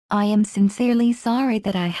I am sincerely sorry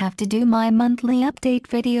that I have to do my monthly update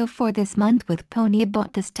video for this month with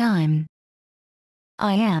Pony&Wolf this time.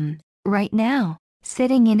 I am, right now,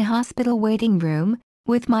 sitting in hospital waiting room,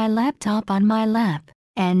 with my laptop on my lap,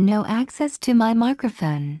 and no access to my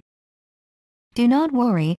microphone. Do not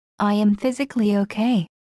worry, I am physically okay.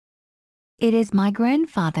 It is my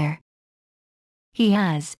grandfather. He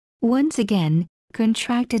has, once again,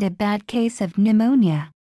 contracted a bad case of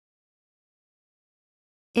pneumonia.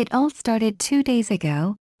 It all started 2 days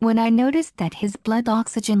ago, when I noticed that his blood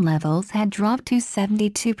oxygen levels had dropped to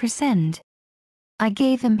 72%. I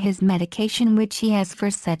gave him his medication which he has for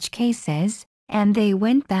such cases, and they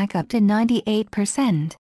went back up to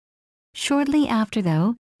 98%. Shortly after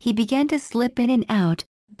though, he began to slip in and out,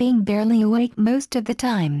 being barely awake most of the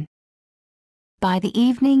time. By the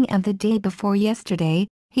evening of the day before yesterday,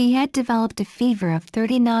 he had developed a fever of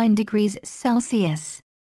 39 degrees Celsius.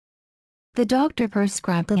 The doctor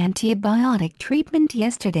prescribed antibiotic treatment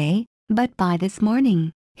yesterday, but by this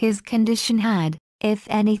morning, his condition had, if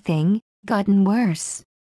anything, gotten worse.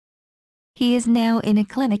 He is now in a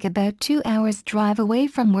clinic about 2 hours drive away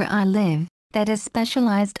from where I live, that is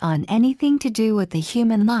specialized on anything to do with the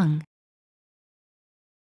human lung.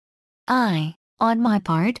 I, on my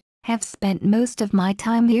part, have spent most of my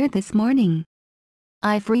time here this morning.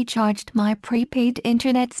 I've recharged my prepaid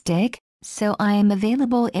internet stick, so I am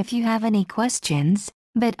available if you have any questions,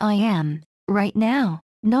 but I am, right now,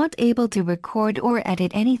 not able to record or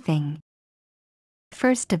edit anything.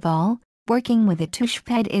 First of all, working with a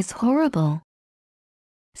touchpad is horrible.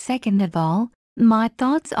 Second of all, my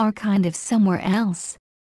thoughts are kind of somewhere else.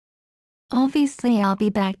 Obviously I'll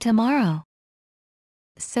be back tomorrow.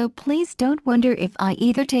 So please don't wonder if I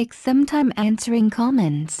either take some time answering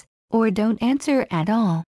comments, or don't answer at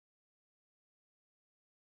all.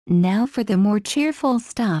 Now for the more cheerful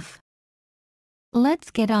stuff. Let's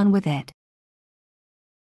get on with it.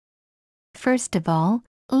 First of all,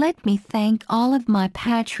 let me thank all of my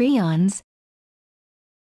Patreons: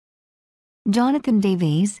 Jonathan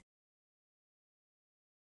Davies,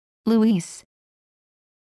 Luis,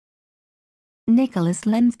 Nicholas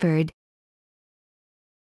Lensford,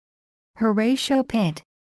 Horatio Pitt,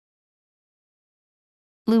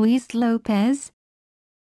 Luis Lopez,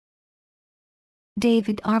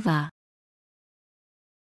 David Arva,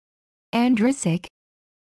 Andrisic,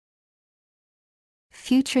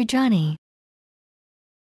 Future Johnny,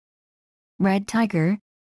 Red Tiger,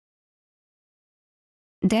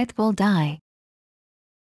 Death Will Die,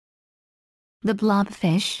 The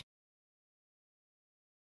Blobfish,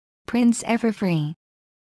 Prince Everfree,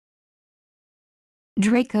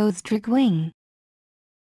 Draco's Dragwing,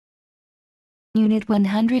 Unit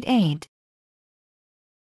 108,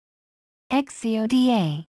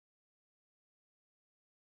 Exoda,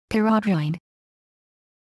 Pyrodroid,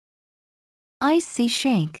 Icy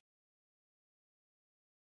Shake,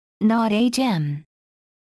 Not a Gem,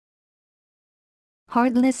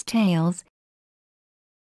 Heartless Tales,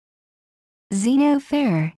 Zeno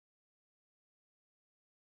Fair,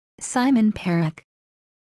 Simon Perrick,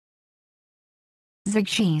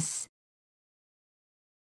 Xerxes.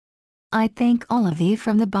 I thank all of you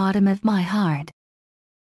from the bottom of my heart.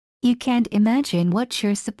 You can't imagine what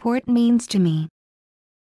your support means to me.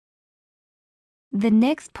 The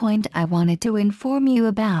next point I wanted to inform you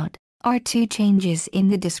about are 2 changes in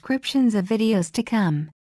the descriptions of videos to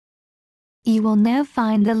come. You will now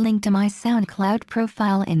find the link to my SoundCloud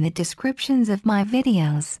profile in the descriptions of my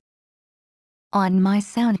videos. On my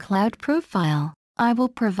SoundCloud profile, I will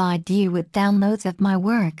provide you with downloads of my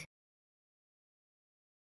work.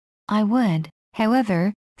 I would,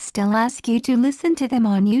 however, still ask you to listen to them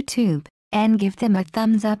on YouTube, and give them a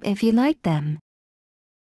thumbs up if you like them.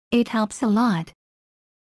 It helps a lot.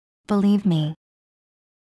 Believe me.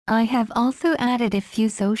 I have also added a few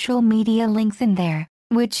social media links in there,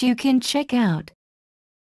 which you can check out.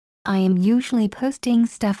 I am usually posting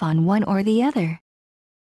stuff on one or the other.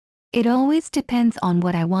 It always depends on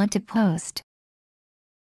what I want to post.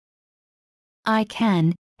 I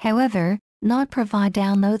can, however, not provide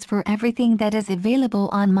downloads for everything that is available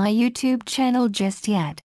on my YouTube channel just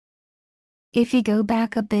yet. If you go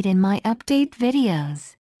back a bit in my update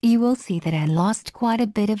videos, you will see that I lost quite a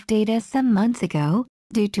bit of data some months ago,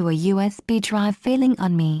 due to a USB drive failing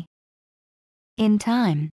on me. In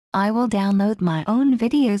time, I will download my own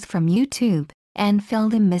videos from YouTube, and fill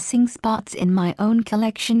the missing spots in my own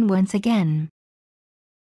collection once again.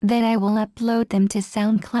 Then I will upload them to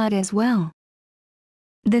SoundCloud as well.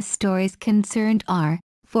 The stories concerned are,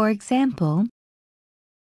 for example,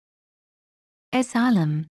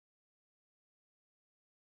 Asylum,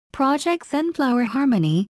 Project Sunflower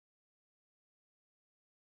Harmony,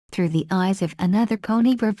 through the eyes of another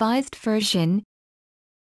pony revised version.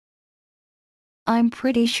 I'm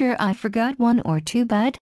pretty sure I forgot one or two,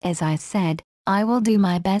 but, as I said, I will do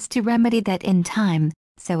my best to remedy that in time,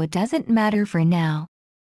 so it doesn't matter for now.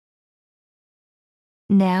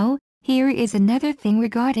 Now, here is another thing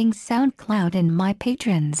regarding SoundCloud and my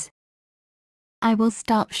patrons. I will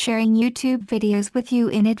stop sharing YouTube videos with you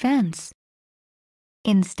in advance.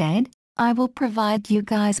 Instead, I will provide you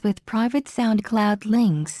guys with private SoundCloud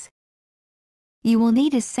links. You will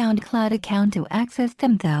need a SoundCloud account to access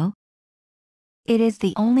them though. It is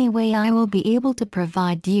the only way I will be able to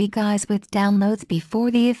provide you guys with downloads before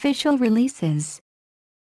the official releases.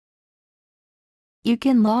 You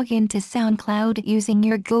can log into SoundCloud using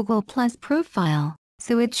your Google Plus profile,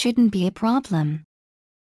 so it shouldn't be a problem.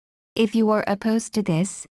 If you are opposed to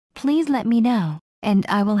this, please let me know, and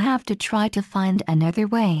I will have to try to find another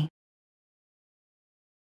way.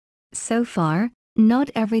 So far, not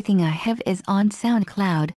everything I have is on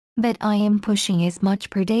SoundCloud, but I am pushing as much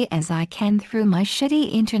per day as I can through my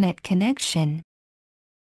shitty internet connection.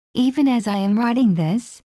 Even as I am writing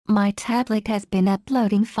this, my tablet has been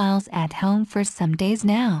uploading files at home for some days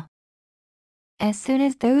now. As soon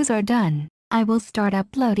as those are done, I will start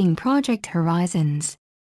uploading Project Horizons.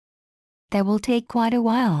 That will take quite a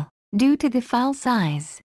while, due to the file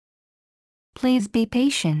size. Please be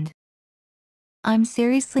patient. I'm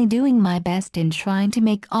seriously doing my best in trying to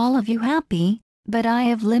make all of you happy, but I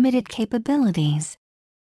have limited capabilities.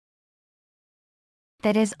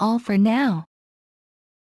 That is all for now.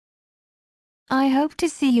 I hope to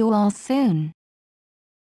see you all soon.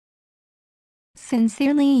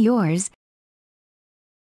 Sincerely yours,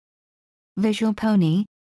 Visual Pony.